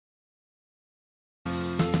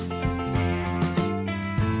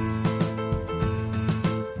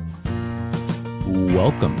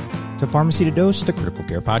Welcome to Pharmacy to Dose, the Critical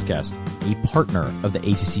Care Podcast, a partner of the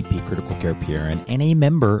ACCP Critical Care PRN and a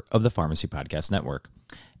member of the Pharmacy Podcast Network.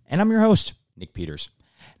 And I'm your host, Nick Peters.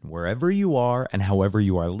 Wherever you are and however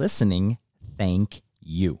you are listening, thank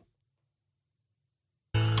you.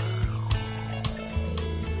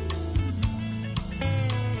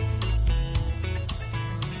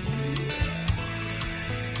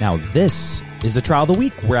 Now, this is the Trial of the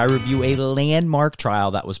Week, where I review a landmark trial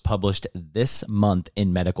that was published this month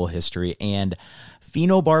in medical history. And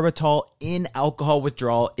phenobarbital in alcohol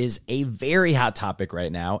withdrawal is a very hot topic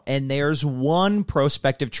right now. And there's one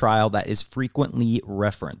prospective trial that is frequently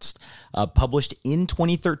referenced, published in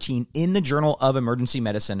 2013 in the Journal of Emergency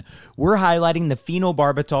Medicine. We're highlighting the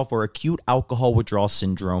phenobarbital for acute alcohol withdrawal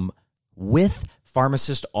syndrome with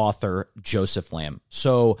pharmacist author Joseph Lamb.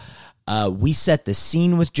 So we set the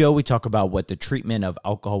scene with Joe. We talk about what the treatment of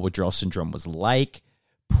alcohol withdrawal syndrome was like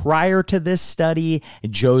prior to this study,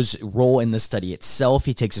 Joe's role in the study itself.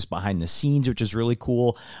 He takes us behind the scenes, which is really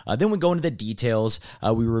cool. Then we go into the details.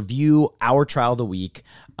 We review our trial of the week,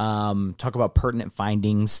 talk about pertinent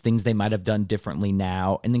findings, things they might have done differently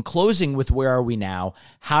now, and then closing with where are we now?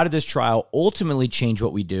 How did this trial ultimately change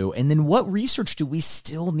what we do? And then what research do we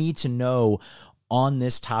still need to know on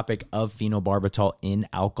this topic of phenobarbital in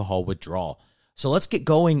alcohol withdrawal? So let's get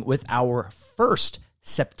going with our first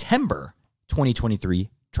September 2023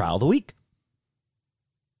 trial of the week.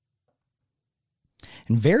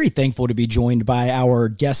 And very thankful to be joined by our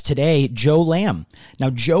guest today, Joe Lamb. Now,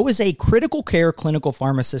 Joe is a critical care clinical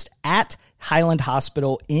pharmacist at Highland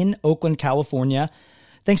Hospital in Oakland, California.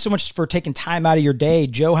 Thanks so much for taking time out of your day.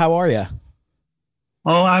 Joe, how are you?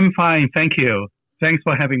 Oh, I'm fine. Thank you. Thanks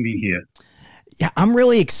for having me here. Yeah, I'm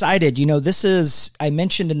really excited. You know, I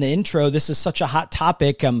mentioned in the intro, this is such a hot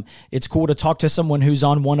topic. It's cool to talk to someone who's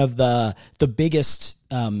on one of the biggest,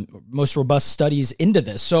 most robust studies into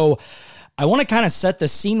this. So I want to kind of set the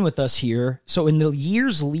scene with us here. So in the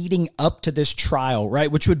years leading up to this trial, right,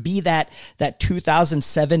 which would be that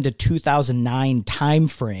 2007 to 2009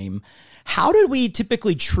 timeframe, how did we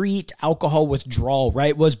typically treat alcohol withdrawal,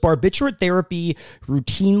 right? Was barbiturate therapy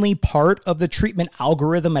routinely part of the treatment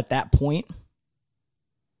algorithm at that point?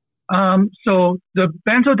 So the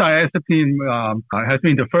benzodiazepine has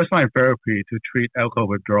been the first-line therapy to treat alcohol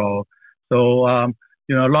withdrawal. So, a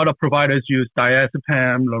lot of providers use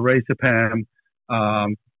diazepam, lorazepam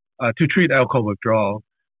to treat alcohol withdrawal.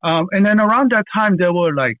 And then around that time, there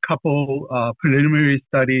were like a couple preliminary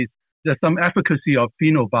studies. There's some efficacy of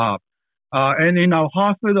phenobarb. And in our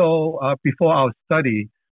hospital, before our study,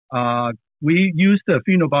 we used the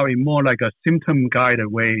phenobarb in more like a symptom-guided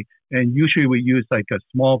way. And usually we use like a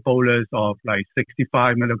small bolus of like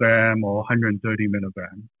 65 milligram or 130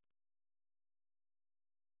 milligram.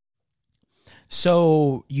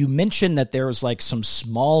 So you mentioned that there was like some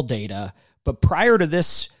small data, but prior to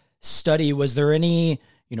this study, was there any,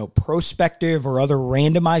 prospective or other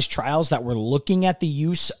randomized trials that were looking at the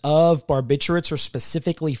use of barbiturates or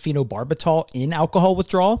specifically phenobarbital in alcohol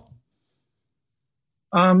withdrawal?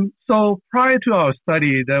 So prior to our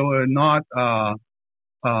study, there were not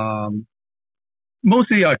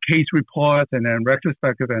mostly case reports and then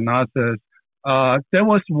retrospective analysis. There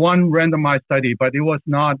was one randomized study, but it was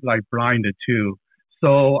not like blinded too.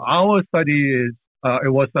 So our study is,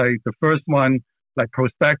 it was like the first one, like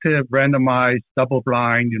prospective, randomized, double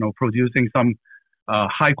blind, producing some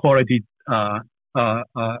high quality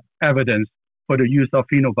evidence for the use of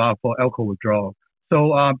phenobarb for alcohol withdrawal.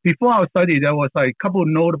 So before our study, there was like a couple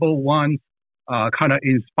notable ones kind of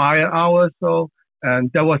inspired ours. So,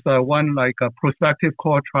 and there was one like a prospective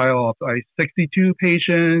core trial of like 62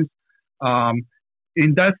 patients.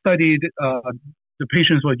 In that study, the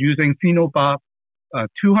patients were using phenobarb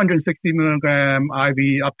 260 milligram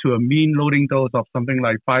IV up to a mean loading dose of something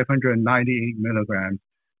like 598 milligrams.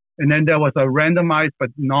 And then there was a randomized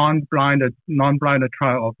but non-blinded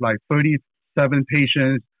trial of like 37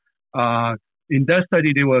 patients. In that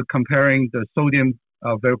study, they were comparing the sodium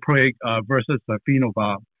valproic versus the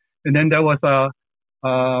phenobarb. And then there was a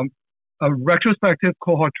retrospective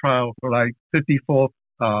cohort trial for like 54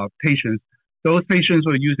 patients. Those patients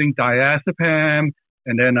were using diazepam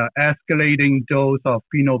and then an escalating dose of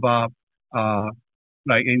phenobarb,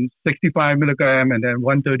 like in 65 milligram and then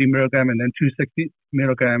 130 milligram and then 260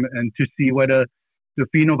 milligram, and to see whether the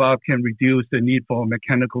phenobarb can reduce the need for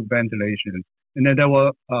mechanical ventilation. And then there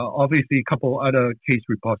were obviously a couple other case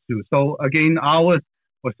reports too. So again, ours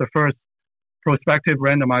was the first prospective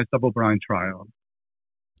randomized double-blind trial.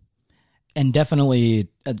 And definitely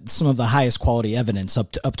some of the highest quality evidence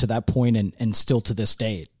up to that point and still to this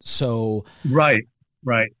date. So right.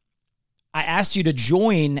 I asked you to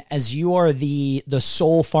join as you are the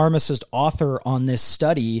sole pharmacist author on this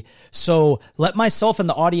study. So let myself and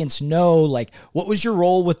the audience know, like, what was your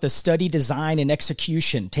role with the study design and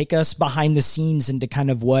execution? Take us behind the scenes into kind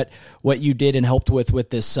of what you did and helped with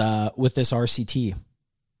this RCT.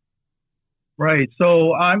 Right.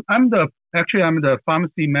 So I'm the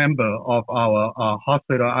pharmacy member of our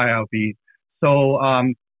hospital ILB. So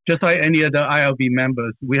just like any other ILB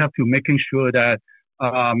members, we have to making sure that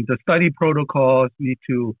the study protocols need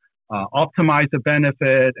to optimize the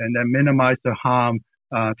benefit and then minimize the harm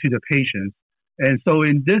to the patients. And so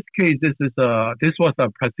in this case, this was a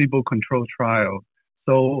placebo-controlled trial.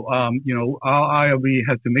 So our ILB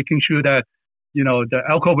has to making sure that the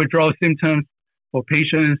alcohol withdrawal symptoms for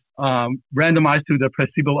patients randomized to the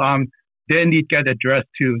placebo arm, they need to get addressed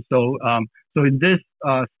too. So in this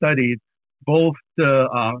study, both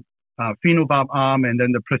the phenobarb arm and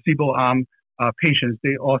then the placebo arm patients,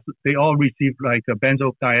 they all received like a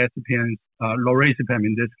benzodiazepines, lorazepam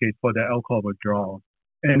in this case for the alcohol withdrawal.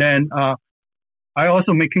 And then I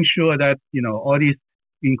also making sure that all these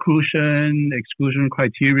inclusion, exclusion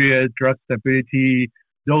criteria, drug stability,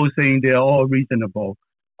 those things, they are all reasonable.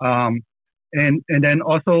 And then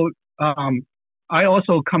also I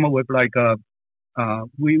also come up with like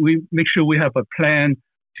we make sure we have a plan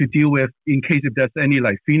to deal with in case if there's any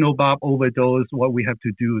like phenobarb overdose, what we have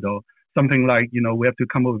to do though. Something like, we have to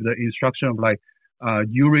come up with the instruction of like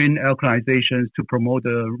urine alkalinizations to promote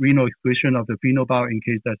the renal excretion of the phenobarb in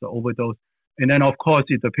case there's an overdose. And then, of course,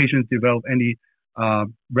 if the patient develop any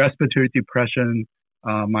respiratory depression,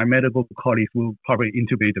 my medical colleagues will probably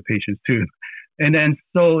intubate the patients too. And then,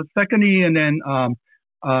 so secondly, and then,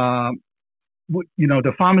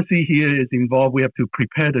 the pharmacy here is involved. We have to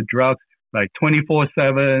prepare the drugs like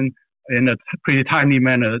 24/7. In a pretty timely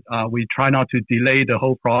manner. We try not to delay the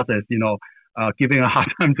whole process, giving a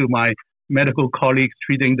hard time to my medical colleagues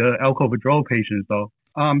treating the alcohol withdrawal patients though.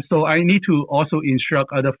 So I need to also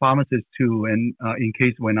instruct other pharmacists too, and in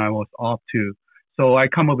case when I was off too. So I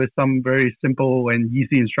come up with some very simple and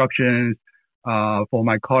easy instructions for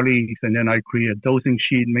my colleagues, and then I create a dosing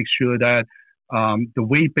sheet, make sure that the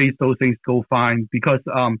weight-based dosings go fine, because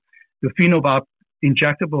the phenobarb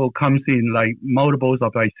injectable comes in like multiples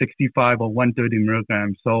of like 65 or 130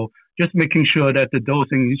 milligrams. So just making sure that the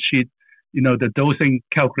dosing sheet, the dosing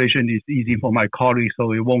calculation is easy for my colleagues,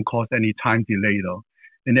 so it won't cause any time delay though.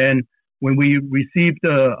 And then when we receive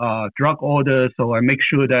the drug order, so I make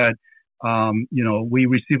sure that, we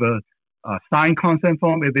receive a signed consent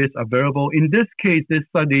form if it's available. In this case, this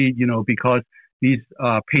study, because these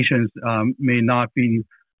patients may not be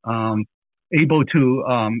able to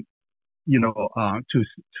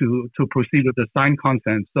to proceed with the signed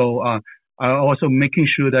consent. So I also making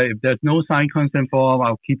sure that if there's no signed consent form,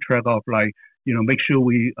 I'll keep track of make sure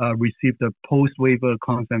we receive the post-waiver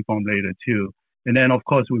consent form later too. And then of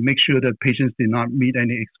course we make sure that patients did not meet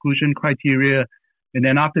any exclusion criteria. And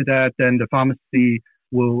then after that, then the pharmacy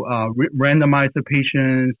will randomize the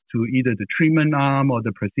patients to either the treatment arm or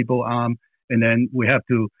the placebo arm. And then we have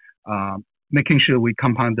to making sure we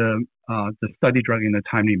compound the study drug in a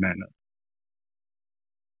timely manner.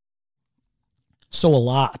 So a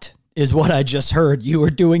lot is what I just heard. You were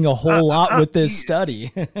doing a whole lot with this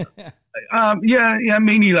study. Yeah,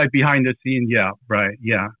 mainly like behind the scenes. Yeah, right.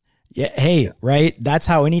 Yeah. Yeah. Hey, right. That's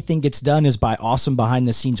how anything gets done, is by awesome behind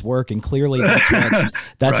the scenes work. And clearly that's what's,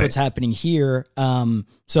 right. What's happening here.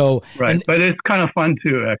 Right. But it's kind of fun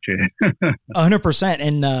too, actually. 100%.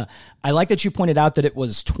 And I like that you pointed out that it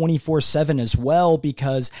was 24/7 as well,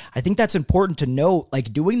 because I think that's important to note,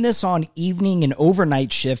 like doing this on evening and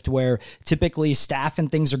overnight shift where typically staff and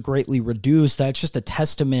things are greatly reduced. That's just a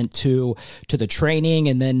testament to the training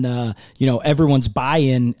and then, everyone's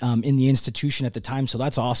buy-in in the institution at the time. So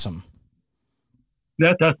that's awesome.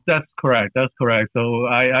 That's correct. That's correct. So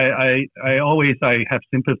I always have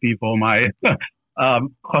sympathy for my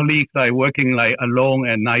colleagues working alone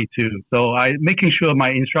at night too. So I making sure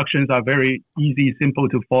my instructions are very easy, simple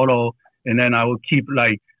to follow, and then I will keep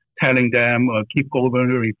telling them or keep going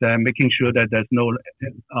with them, making sure that there's no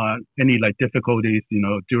any difficulties,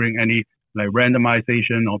 during any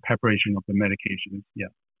randomization or preparation of the medications. Yeah.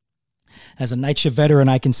 As a night shift veteran,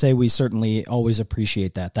 I can say we certainly always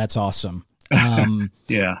appreciate that. That's awesome.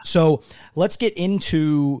 Yeah. So let's get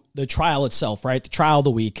into the trial itself, right? The trial of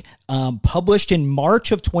the week. published in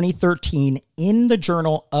March of 2013 in the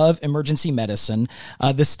Journal of Emergency Medicine.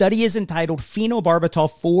 The study is entitled Phenobarbital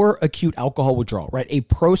for Acute Alcohol Withdrawal, right? A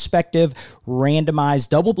prospective, randomized,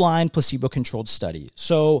 double-blind, placebo-controlled study.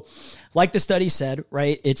 So, like the study said,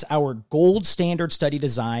 right, it's our gold standard study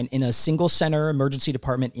design in a single center emergency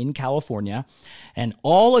department in California. And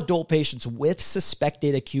all adult patients with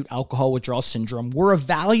suspected acute alcohol withdrawal syndrome were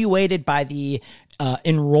evaluated by the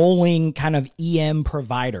enrolling kind of EM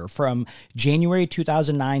provider from January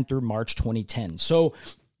 2009 through March 2010. So,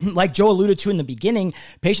 like Joe alluded to in the beginning,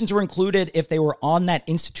 patients were included if they were on that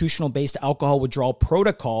institutional-based alcohol withdrawal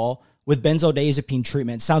protocol with benzodiazepine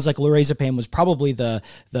treatment. Sounds like lorazepam was probably the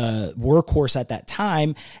workhorse at that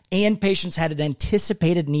time, and patients had an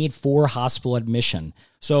anticipated need for hospital admission.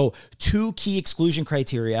 So 2 key exclusion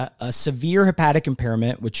criteria: a severe hepatic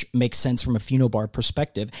impairment, which makes sense from a phenobarb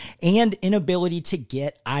perspective, and inability to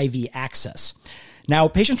get IV access. Now,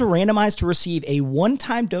 patients were randomized to receive a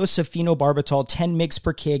one-time dose of phenobarbital, 10 mg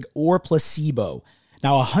per kg, or placebo.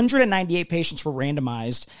 Now, 198 patients were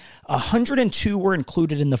randomized. 102 were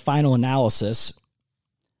included in the final analysis,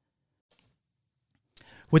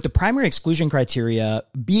 with the primary exclusion criteria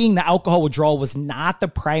being the alcohol withdrawal was not the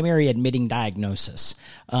primary admitting diagnosis.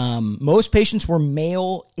 Most patients were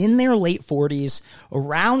male in their late 40s.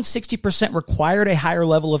 Around 60% required a higher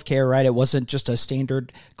level of care, right? It wasn't just a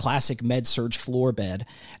standard classic med-surg floor bed.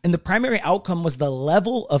 And the primary outcome was the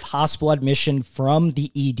level of hospital admission from the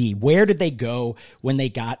ED. Where did they go when they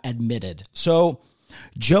got admitted? So,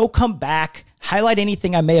 Joe, come back, highlight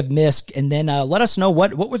anything I may have missed, and then let us know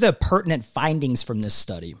what were the pertinent findings from this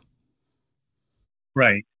study.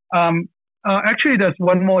 Right. Actually, there's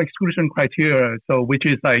one more exclusion criteria, so which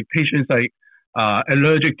is like patients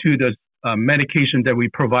allergic to the medication that we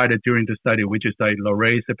provided during the study, which is like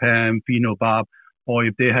lorazepam, phenobarb, or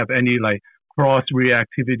if they have any like cross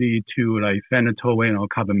reactivity to like phenytoin or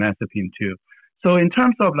carbamazepine too. So in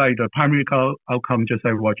terms of like the primary outcome, just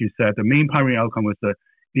like what you said, the main primary outcome was the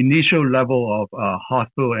initial level of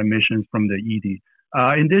hospital admissions from the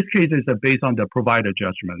ED. In this case, it's based on the provider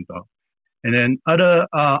judgment, though. And then other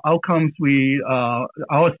outcomes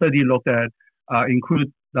our study looked at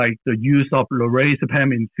include like the use of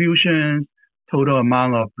lorazepam infusions, total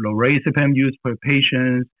amount of lorazepam used per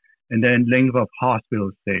patient, and then length of hospital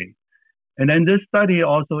stay. And then this study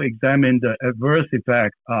also examined the adverse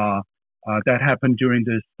effect that happened during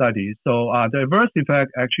this study. So the adverse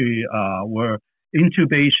effect actually were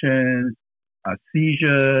intubations,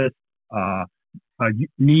 seizures,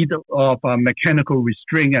 need of mechanical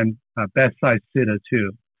restraint, and bedside sitter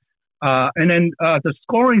too. And then the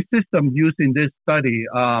scoring system used in this study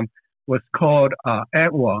was called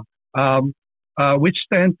ADWA, which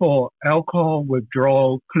stands for Alcohol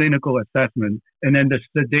Withdrawal Clinical Assessment. And then the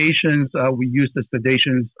sedations, we use the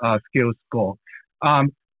sedations scale score.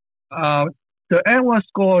 The ADWA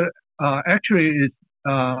score actually is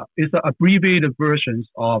an abbreviated version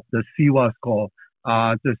of the CWA score.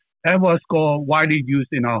 The ADWA score widely used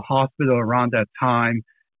in our hospital around that time,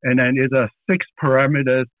 and then it's a 6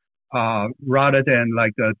 parameters rather than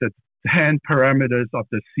like the 10 parameters of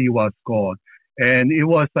the CWA score. And it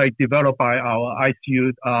was like developed by our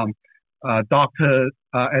ICU doctor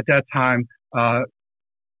at that time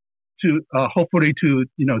to hopefully to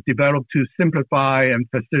develop to simplify and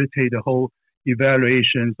facilitate the whole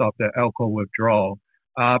evaluations of the alcohol withdrawal.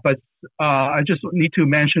 But I just need to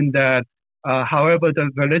mention that, however, the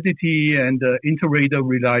validity and the inter-rater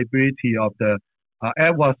reliability of the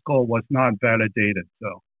ADWA score was not validated.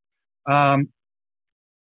 So,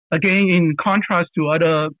 again, in contrast to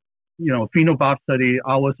other, phenobarb study,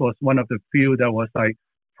 ours was one of the few that was like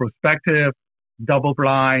prospective,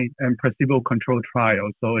 double-blind, and placebo-controlled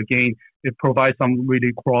trials. So again, it provides some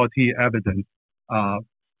really quality evidence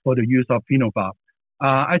for the use of phenobarb.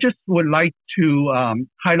 I just would like to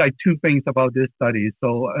highlight 2 things about this study.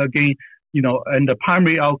 So again, and the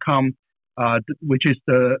primary outcome, which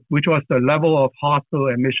was the level of hospital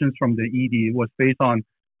admissions from the ED, was based on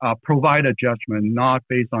provider judgment, not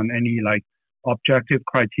based on any like objective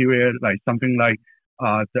criteria, like something like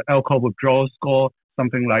the alcohol withdrawal score,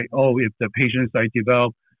 something like, if the patients like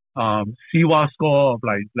develop CWA score of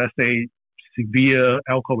like, let's say, severe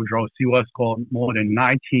alcohol withdrawal CWA score more than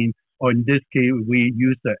 19, or in this case, we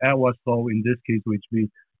use the ADWA score, in this case, which means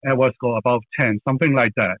ADWA score above 10, something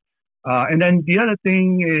like that. And then the other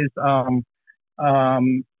thing is,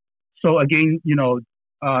 so again,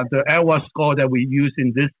 the ADWA score that we use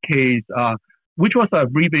in this case, which was a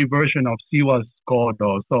abbreviated version of CWA score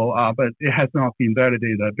though, so but it has not been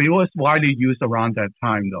validated. But it was widely used around that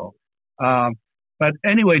time though. But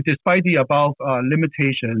anyway, despite the above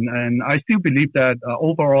limitation, and I still believe that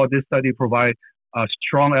overall this study provides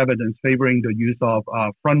strong evidence favoring the use of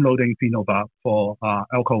front-loading phenobarb for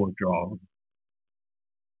alcohol withdrawal.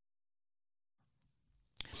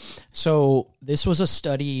 So this was a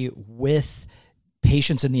study with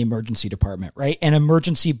patients in the emergency department, right? And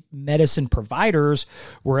emergency medicine providers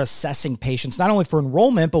were assessing patients not only for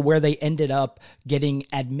enrollment, but where they ended up getting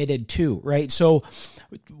admitted to, right? So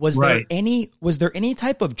was there any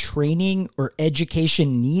type of training or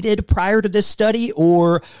education needed prior to this study,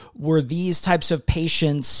 or were these types of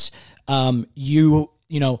patients,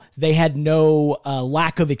 they had no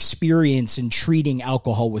lack of experience in treating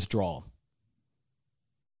alcohol withdrawal?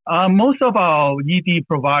 Most of our ED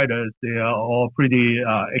providers, they are all pretty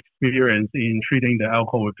experienced in treating the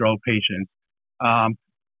alcohol withdrawal patients.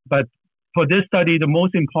 But for this study, the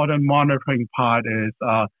most important monitoring part is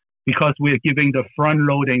because we're giving the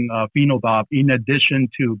front-loading phenobarb in addition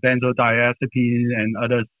to benzodiazepine and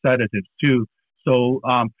other sedatives too. So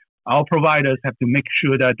our providers have to make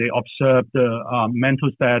sure that they observe the mental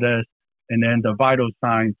status and then the vital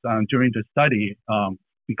signs during the study.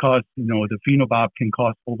 Because, the phenobarb can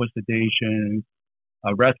cause oversedation,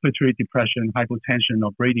 respiratory depression, hypotension,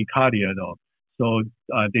 or bradycardia, though. So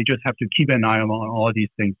they just have to keep an eye on all these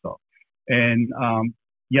things, though. And,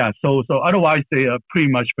 so otherwise they are pretty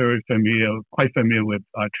much quite familiar with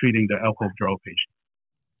treating the alcohol withdrawal patient.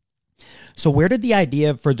 So where did the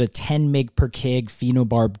idea for the 10 mg per kg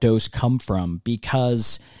phenobarb dose come from?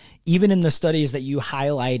 Because even in the studies that you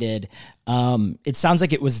highlighted, it sounds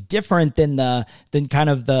like it was different than kind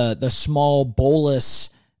of the small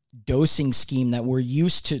bolus dosing scheme that we were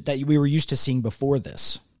used to seeing before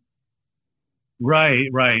this. Right.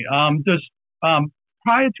 Just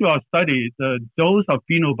prior to our study, the dose of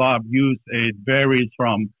phenobarb used, it varies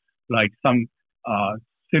from like some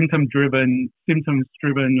symptoms driven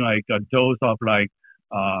like a dose of like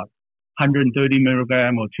 130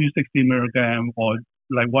 milligram or 260 milligram, or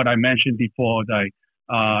like what I mentioned before, like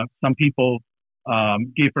some people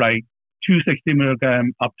give like 260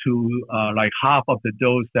 milligram up to like half of the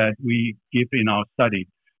dose that we give in our study.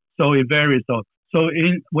 So it varies. So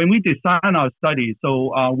when we design our study,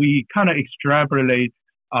 we kind of extrapolate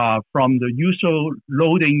from the usual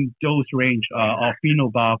loading dose range of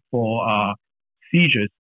phenobarb for seizures.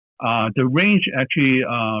 The range actually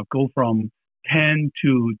go from 10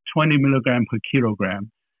 to 20 milligram per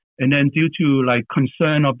kilogram. And then due to like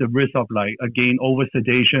concern of the risk of like, again,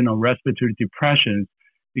 oversedation or respiratory depression,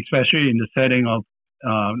 especially in the setting of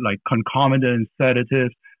like concomitant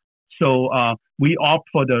sedatives. So we opt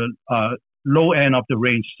for the low end of the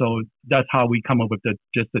range. So that's how we come up with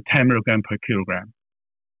just the 10 milligram per kilogram.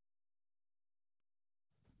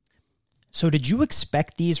 So did you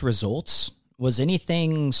expect these results? Was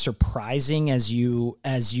anything surprising as you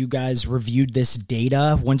guys reviewed this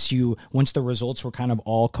data? Once the results were kind of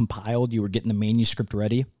all compiled, you were getting the manuscript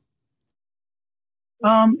ready?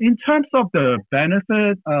 In terms of the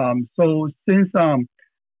benefit, so since there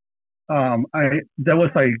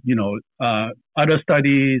was like other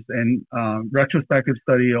studies and retrospective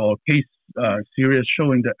study or case series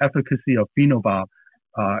showing the efficacy of phenobarb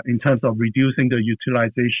in terms of reducing the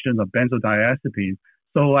utilization of benzodiazepine.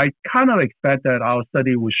 So I kind of expect that our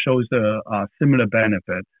study will show the similar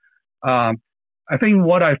benefit. I think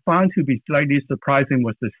what I found to be slightly surprising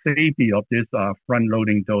was the safety of this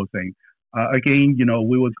front-loading dosing. Again,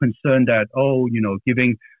 we were concerned that,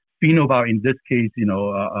 giving phenobarb in this case,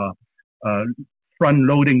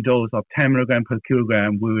 front-loading dose of 10 milligram per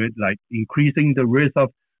kilogram would like increasing the risk of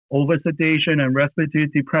oversedation and respiratory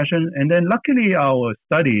depression. And then luckily our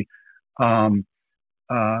study,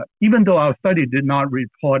 even though our study did not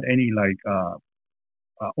report any like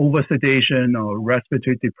oversedation or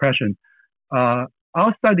respiratory depression, our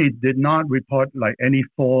study did not report like any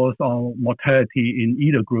falls or mortality in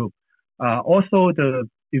either group. Also,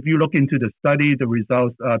 if you look into the study, the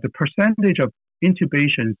results, the percentage of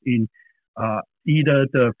intubations in either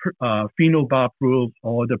the phenobarb group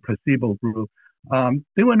or the placebo group,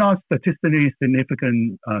 they were not statistically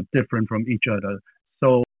significant different from each other.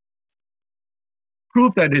 So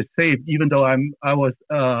proof that it's safe, even though I'm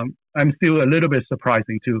still a little bit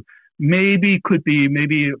surprising too. Maybe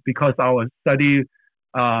because our study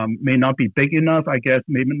may not be big enough, I guess,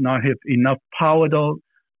 maybe not have enough power though.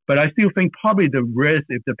 But I still think probably the risk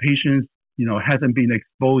if the patient, hasn't been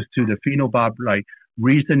exposed to the phenobarb like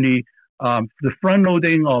recently, the front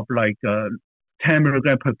loading of like 10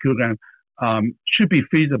 milligram per kilogram should be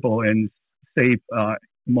feasible and safe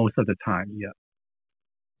most of the time. Yeah.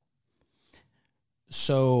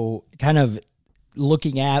 So kind of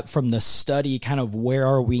looking at from the study, kind of where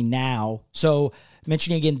are we now? So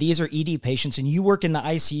mentioning again, these are ED patients and you work in the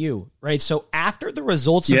ICU, right? So after the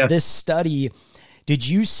results Yes. of this study, did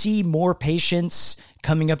you see more patients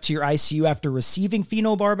coming up to your ICU after receiving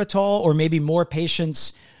phenobarbital, or maybe more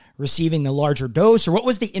patients receiving the larger dose? Or what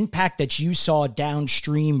was the impact that you saw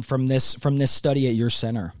downstream from this study at your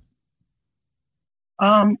center?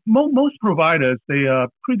 Most providers, they are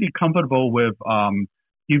pretty comfortable with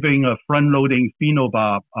giving a front-loading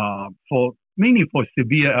phenobarb mainly for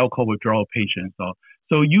severe alcohol withdrawal patients.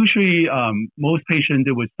 So usually most patients,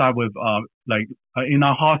 they would start with in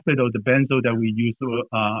our hospital, the benzo that we use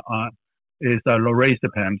is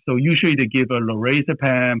lorazepam. So usually they give a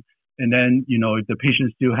lorazepam, and then if the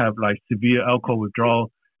patient still have like severe alcohol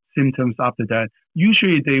withdrawal symptoms after that,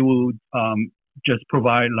 usually they will just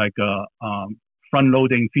provide like a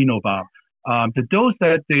front-loading phenobarb. The dose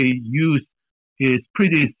that they use is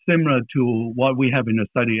pretty similar to what we have in the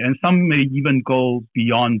study, and some may even go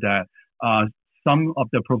beyond that. Some of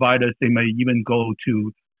the providers, they may even go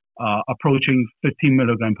to approaching 15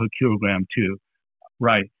 milligram per kilogram too,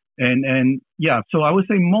 right? And yeah, so I would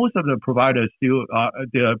say most of the providers still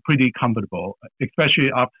they're pretty comfortable,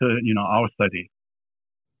 especially after our study.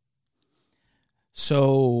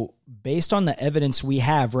 So based on the evidence we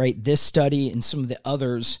have, right, this study and some of the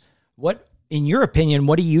others, what, in your opinion,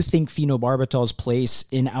 what do you think phenobarbital's place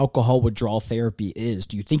in alcohol withdrawal therapy is?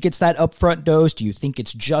 Do you think it's that upfront dose? Do you think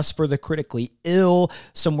it's just for the critically ill,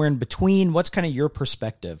 somewhere in between? What's kind of your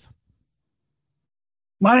perspective?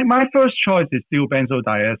 My first choice is still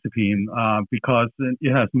benzodiazepine because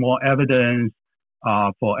it has more evidence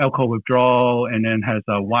for alcohol withdrawal, and then has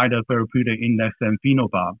a wider therapeutic index than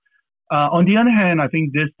phenobarb. On the other hand, I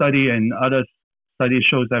think this study and other studies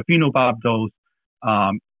shows that phenobarb dose,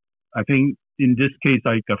 I think in this case,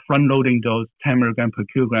 like a front-loading dose, 10 milligram per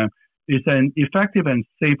kilogram, is an effective and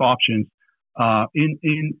safe option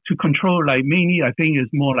to control, like mainly, I think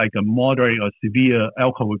it's more like a moderate or severe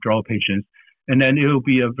alcohol withdrawal patients. And then it will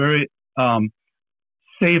be a very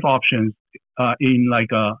safe option in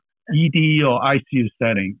like a ED or ICU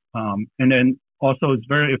setting. And then also it's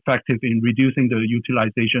very effective in reducing the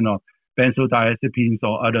utilization of benzodiazepines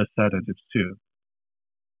or other sedatives too.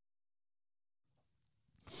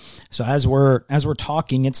 So as we're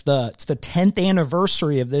talking, it's the 10th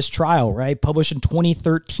anniversary of this trial, right? Published in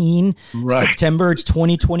 2013, right. September. It's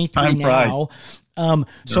 2023 Time now.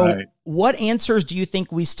 So right. What answers do you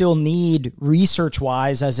think we still need research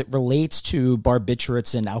wise as it relates to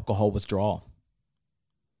barbiturates and alcohol withdrawal?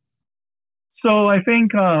 So I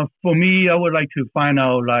think for me, I would like to find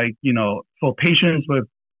out, like, for patients with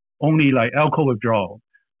only like alcohol withdrawal.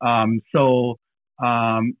 I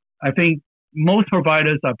think most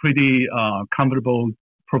providers are pretty comfortable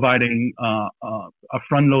providing a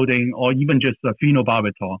front-loading or even just a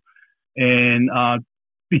phenobarbital. And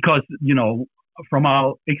because, from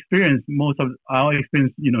our experience, most of our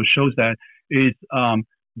experience, shows that it's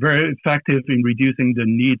very effective in reducing the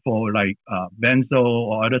need for like benzo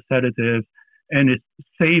or other sedatives. And it's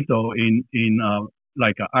safe though in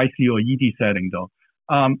like an ICU or ED setting though.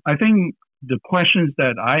 I think the questions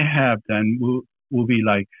that I have then will be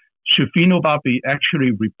like, should phenobarb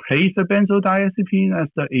actually replace the benzodiazepine as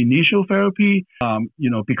the initial therapy?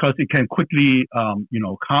 Because it can quickly,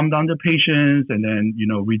 calm down the patients and then,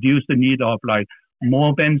 reduce the need of like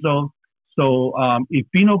more benzo. So if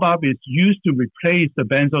phenobarb is used to replace the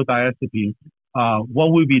benzodiazepine,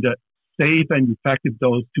 what will be the safe and effective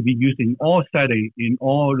dose to be used in all settings, in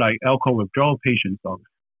all like alcohol withdrawal patients? So,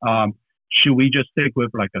 should we just stick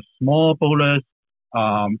with like a small bolus?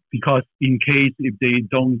 Because in case if they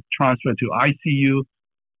don't transfer to ICU,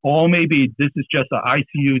 or maybe this is just an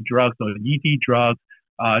ICU drug or ED drug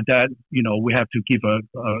that we have to give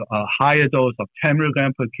a higher dose of 10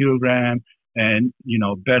 milligram per kilogram, and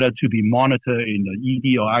better to be monitored in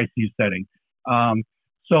the ED or ICU setting.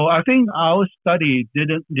 So I think our study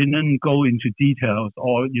didn't go into details,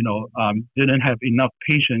 or didn't have enough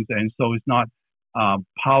patients, and so it's not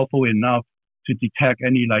powerful enough to detect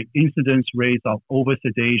any like incidence rates of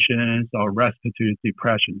oversedations or respiratory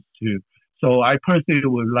depressions too. So I personally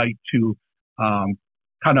would like to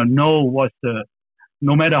kind of know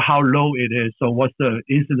no matter how low it is, so what's the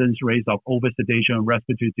incidence rates of oversedation and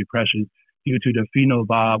respiratory depression due to the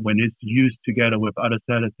phenobarb when it's used together with other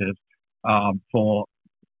sedatives for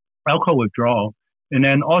alcohol withdrawal. And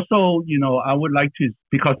then also, I would like to,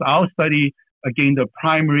 because our study, again, the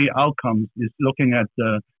primary outcomes is looking at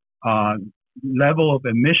the level of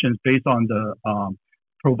admissions based on the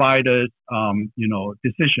provider's,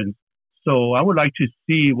 decisions. So I would like to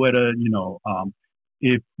see whether,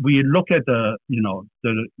 if we look at the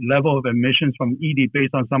level of admissions from ED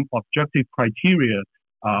based on some objective criteria,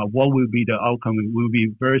 what will be the outcome. It will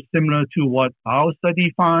be very similar to what our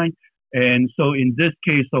study find. And so in this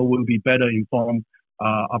case, so we'll be better informed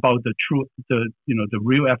about the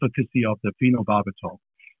real efficacy of the phenobarbital.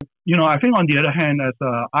 I think on the other hand, as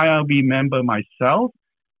a IRB member myself,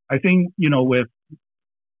 I think, with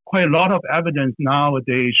quite a lot of evidence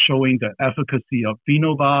nowadays showing the efficacy of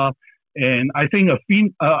phenobarb, and I think a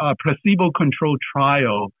placebo-controlled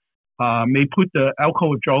trial may put the alcohol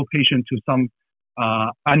withdrawal patient to some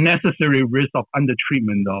unnecessary risk of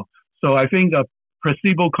undertreatment, though. So I think a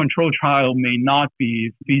placebo-controlled trial may not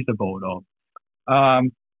be feasible, though.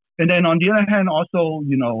 And then on the other hand, also,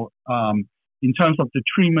 in terms of the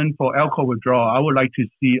treatment for alcohol withdrawal, I would like to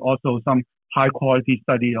see also some high-quality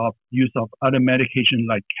study of use of other medications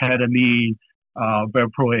like ketamine,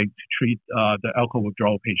 valproate to treat the alcohol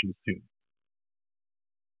withdrawal patients too.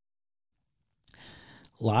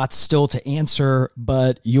 Lots still to answer,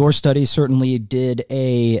 but your study certainly did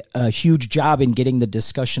a huge job in getting the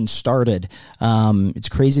discussion started. It's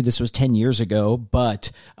crazy this was 10 years ago,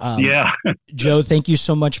 but yeah. Joe, thank you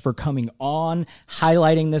so much for coming on,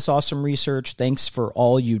 highlighting this awesome research. Thanks for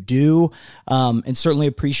all you do, and certainly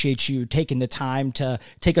appreciate you taking the time to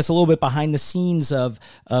take us a little bit behind the scenes of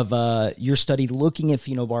your study looking at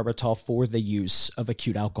phenobarbital for the use of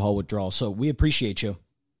acute alcohol withdrawal. So we appreciate you.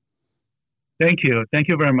 Thank you. Thank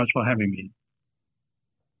you very much for having me.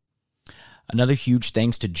 Another huge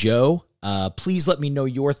thanks to Joe. Please let me know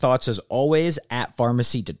your thoughts as always at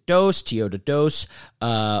pharmacy2dose,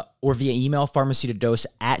 TO2dose, or via email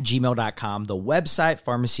pharmacy2dose@gmail.com, the website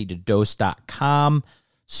pharmacy2dose.com.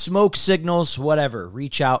 Smoke signals, whatever.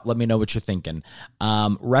 Reach out. Let me know what you're thinking.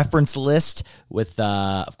 Reference list with,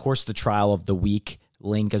 of course, the trial of the week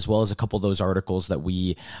link, as well as a couple of those articles that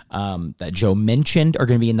that Joe mentioned, are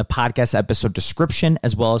going to be in the podcast episode description,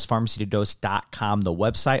 as well as pharmacy2dose.com, the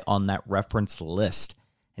website on that reference list.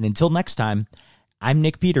 And until next time, I'm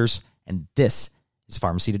Nick Peters, and this is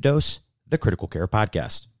Pharmacy to Dose, the Critical Care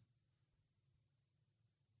Podcast.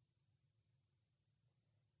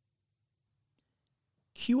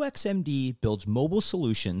 QXMD builds mobile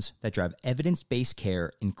solutions that drive evidence-based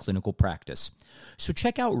care in clinical practice. So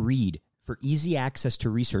check out Read for easy access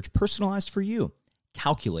to research personalized for you.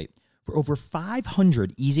 Calculate for over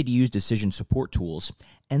 500 easy-to-use decision support tools,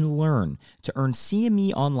 and Learn to earn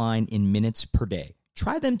CME online in minutes per day.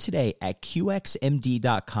 Try them today at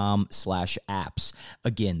qxmd.com/apps.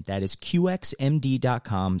 Again, that is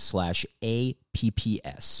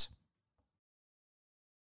qxmd.com/apps.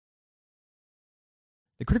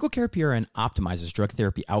 The Critical Care PRN optimizes drug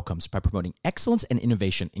therapy outcomes by promoting excellence and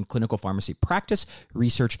innovation in clinical pharmacy practice,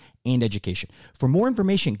 research, and education. For more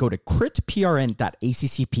information, go to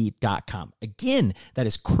critprn.accp.com. Again, that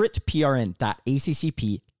is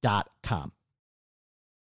critprn.accp.com.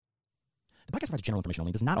 The podcast provides general information only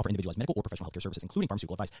and does not offer individualized medical or professional healthcare services, including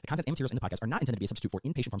pharmaceutical advice. The contents and materials in the podcast are not intended to be a substitute for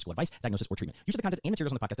inpatient pharmaceutical advice, diagnosis, or treatment. Use of the contents and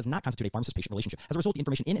materials on the podcast does not constitute a pharmacist-patient relationship. As a result, the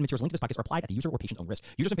information in and materials linked to this podcast are applied at the user or patient's own risk.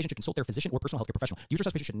 Users and patients should consult their physician or personal healthcare professional. The user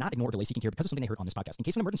or patient should not ignore or delay seeking care because of something they heard on this podcast. In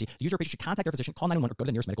case of an emergency, the user or patient should contact their physician, call 911, or go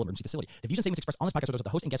to the nearest medical emergency facility. The views and statements expressed on this podcast are those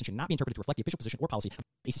of the host and guests and should not be interpreted to reflect the official position or policy of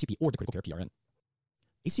ACCP or the Critical Care PRN.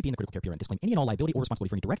 ACCP and the Critical Care PRN disclaim any and all liability or responsibility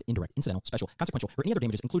for any direct, indirect, incidental, special, consequential, or any other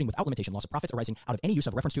damages, including without limitation, loss of profits arising out of any use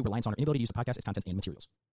of, reference to, reliance on, or inability to use the podcast, its contents, and materials.